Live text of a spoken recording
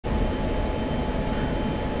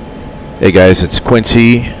Hey guys, it's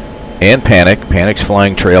Quincy and Panic. Panic's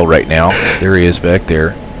flying trail right now. There he is back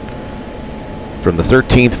there. From the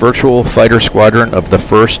 13th Virtual Fighter Squadron of the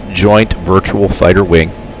 1st Joint Virtual Fighter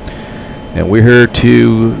Wing. And we're here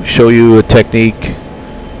to show you a technique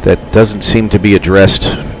that doesn't seem to be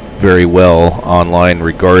addressed very well online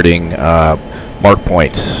regarding mark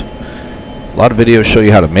points. A lot of videos show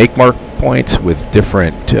you how to make mark points with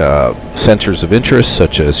different sensors of interest,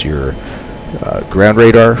 such as your ground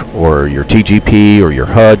radar or your TGP or your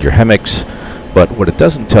HUD, your HEMIX, but what it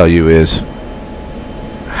doesn't tell you is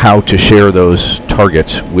how to share those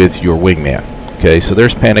targets with your wingman. Okay, so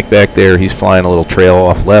there's Panic back there. He's flying a little trail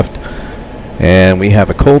off left, and we have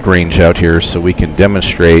a cold range out here so we can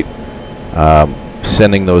demonstrate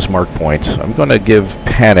sending those mark points. I'm going to give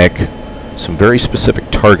Panic some very specific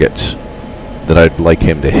targets that I'd like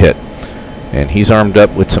him to hit, and he's armed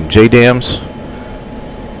up with some JDAMs.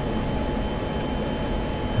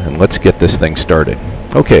 And let's get this thing started.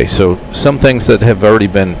 Okay, so some things that have already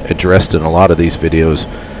been addressed in a lot of these videos,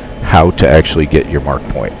 how to actually get your mark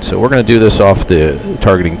point. So we're going to do this off the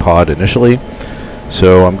targeting pod initially.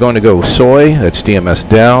 So I'm going to go SOI, that's DMS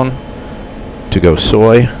down, to go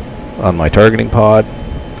SOI on my targeting pod.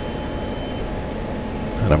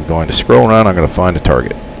 And I'm going to scroll around, I'm going to find a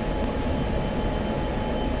target.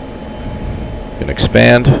 I'm going to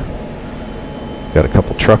expand. Got a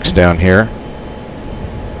couple trucks down here.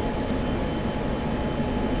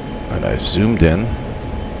 And I've zoomed in.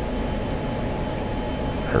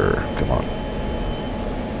 Come on.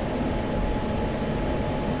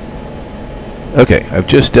 Okay, I've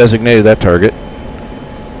just designated that target.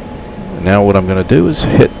 And now what I'm going to do is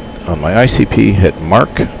hit on my ICP, hit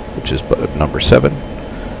mark, which is number 7.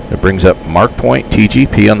 It brings up mark point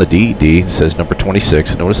TGP on the DED. It says number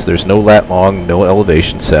 26. Notice there's no lat long, no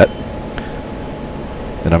elevation set.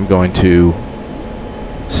 And I'm going to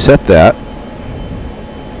set that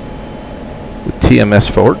with TMS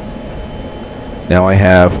Fwd. Now I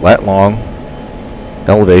have lat long,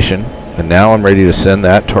 elevation, and now I'm ready to send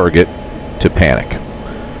that target to Panic.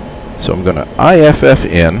 So I'm going to IFF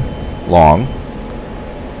in long.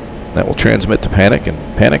 That will transmit to Panic. And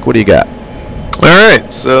Panic, what do you got?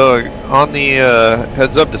 Alright, so on the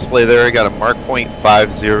heads up display there, I got a mark point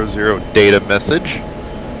 500 data message.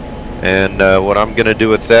 And what I'm going to do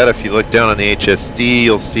with that, if you look down on the HSD,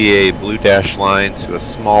 you'll see a blue dash line to a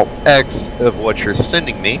small X of what you're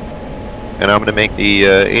sending me. And I'm going to make the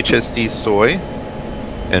HSD SOI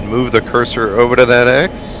and move the cursor over to that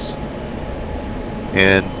X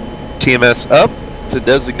and TMS up to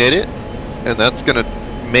designate it. And that's going to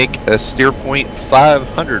make a steer point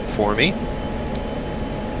 500 for me.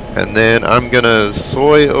 And then I'm going to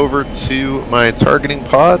SOI over to my targeting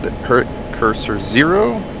pod, cursor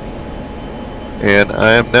 0. And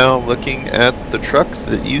I am now looking at the truck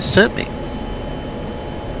that you sent me.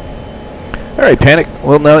 Alright, Panic.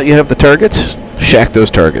 Well, now that you have the targets, shack those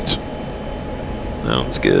targets.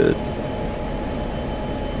 Sounds good.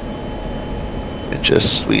 And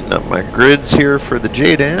just sweeten up my grids here for the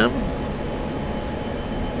JDAM.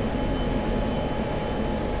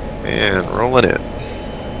 And rolling in.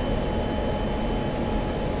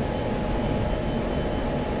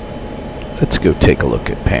 Let's go take a look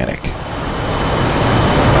at Panic.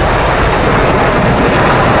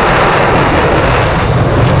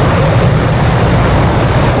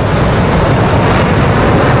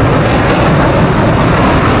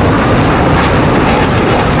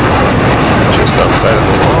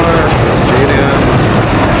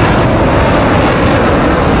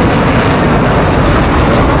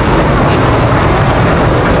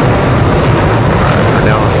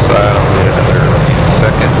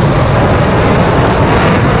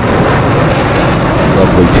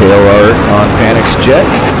 Tail art on Panic's jet.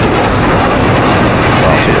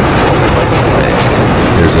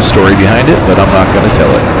 There's a story behind it, but I'm not going to tell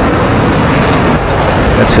it.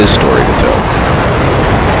 That's his story to tell.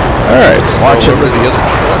 Alright, watch over the other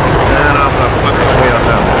truck, and I'm going to flip away on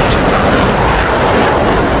that one.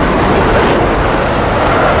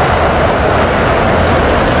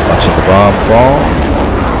 Watching the bomb fall.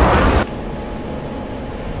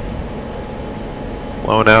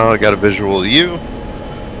 Low now, I got a visual of you.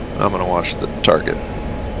 I'm going to watch the target.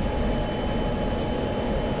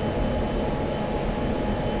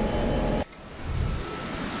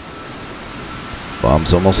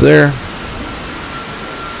 Bomb's almost there.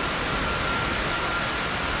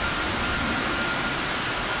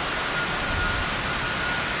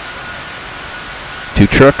 Two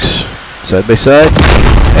trucks, side by side,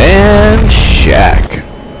 and shack.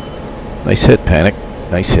 Nice hit, Panic.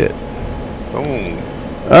 Nice hit. Boom.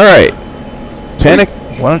 Alright. Panic,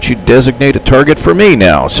 Why don't you designate a target for me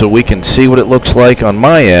now so we can see what it looks like on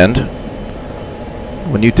my end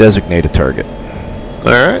when you designate a target.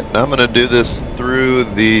 Alright, I'm going to do this through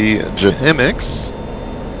the JHMCS.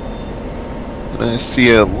 And I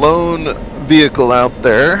see a lone vehicle out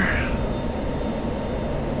there.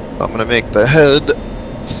 I'm going to make the head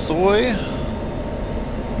SOI.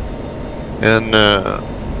 And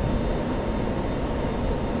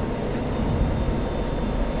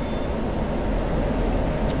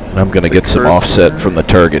I'm going to get some offset from the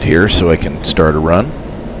target here so I can start a run.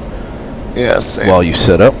 Yeah, same. While you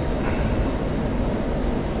set up.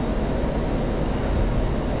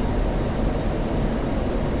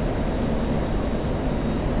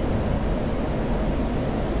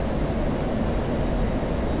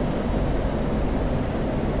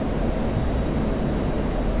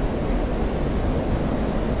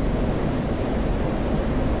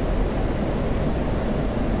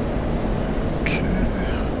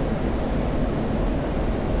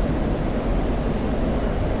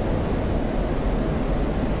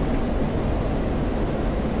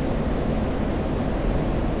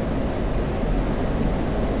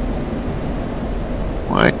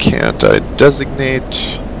 Why can't I designate?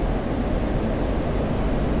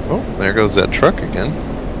 Oh, there goes that truck again.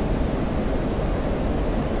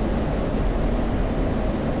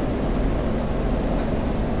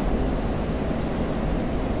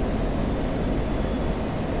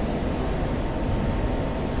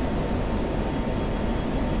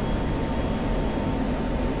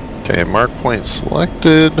 Okay, mark point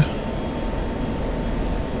selected.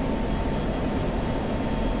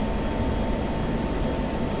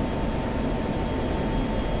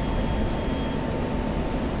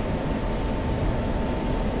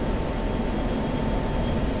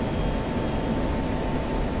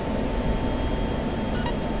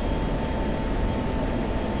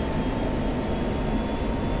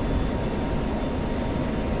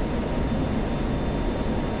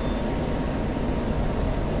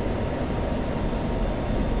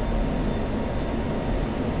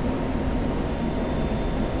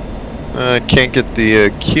 I can't get the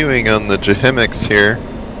queuing on the JHMCS here.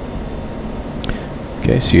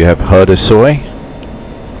 Okay, so you have HUD as SOI.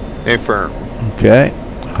 Affirm. Okay,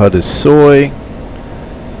 HUD is SOI.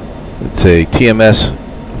 It's a TMS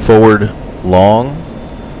Fwd Long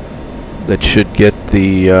that should get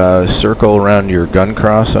the circle around your gun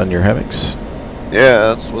cross on your HMCS.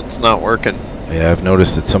 Yeah, that's what's not working. Yeah, I've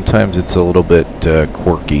noticed that sometimes it's a little bit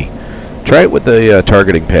quirky. Try it with the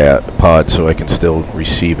targeting pod so I can still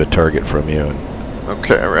receive a target from you.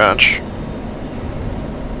 Okay, Raj.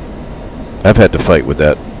 I've had to fight with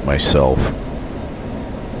that myself.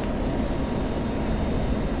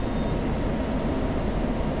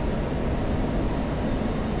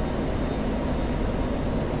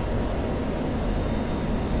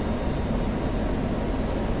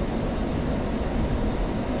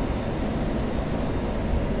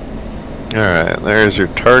 Alright, there's your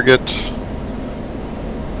target.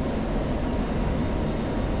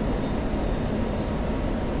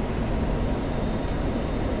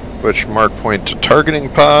 Switch mark point to targeting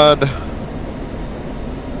pod.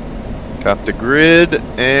 Got the grid,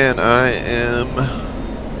 and I am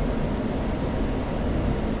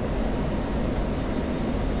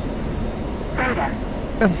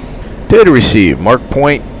Data received. Mark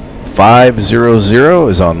point 500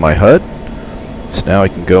 is on my HUD. So now I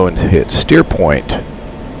can go and hit steer point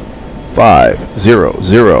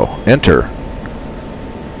 500. Enter.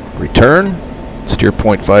 Return. Steer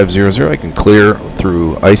point 500. I can clear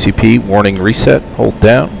through ICP warning reset. Hold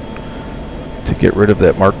down to get rid of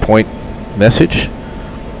that mark point message.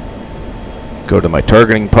 Go to my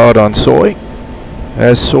targeting pod on SOI.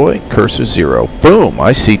 As SOI, cursor 0. Boom!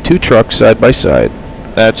 I see two trucks side by side.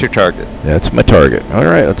 That's your target. That's my target.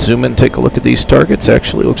 Alright, let's zoom in and take a look at these targets.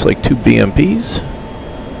 Actually, looks like two BMPs.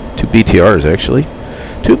 Two BTRs, actually.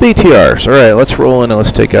 Two BTRs. Alright, let's roll in and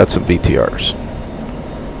let's take out some BTRs.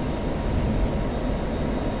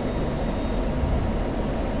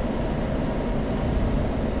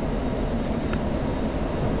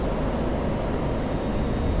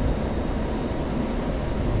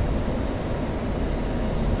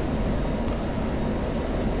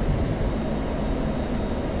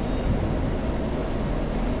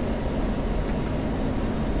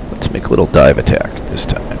 Make a little dive attack this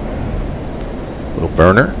time. Little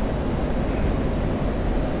burner.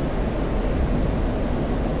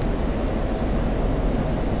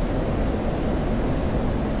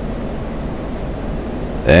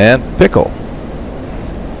 And pickle.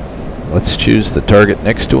 Let's choose the target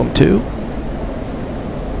next to him too.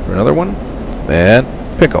 For another one. And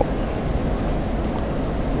pickle.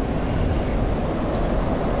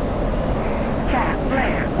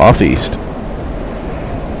 off east.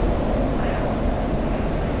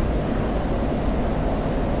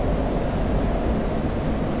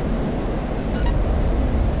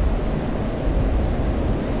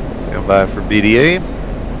 Stand by for BDA.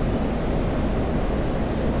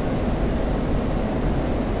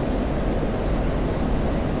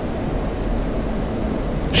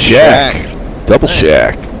 Shack. Double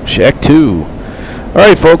shack. Shack 2.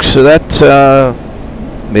 Alright folks, so that's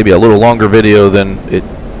maybe a little longer video than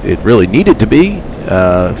it really needed to be.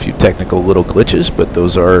 A few technical little glitches, but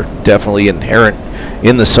those are definitely inherent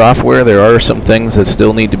in the software. There are some things that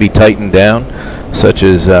still need to be tightened down, such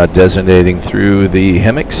as designating through the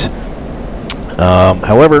HMCS.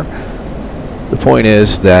 However, the point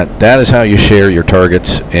is that is how you share your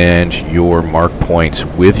targets and your mark points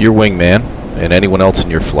with your wingman and anyone else in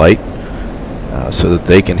your flight, so that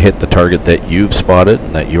they can hit the target that you've spotted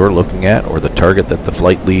and that you're looking at, or the target that the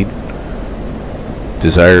flight lead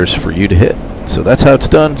desires for you to hit. So that's how it's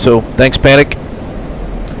done. So thanks, Panic.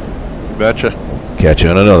 Betcha. Catch you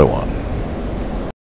on another one.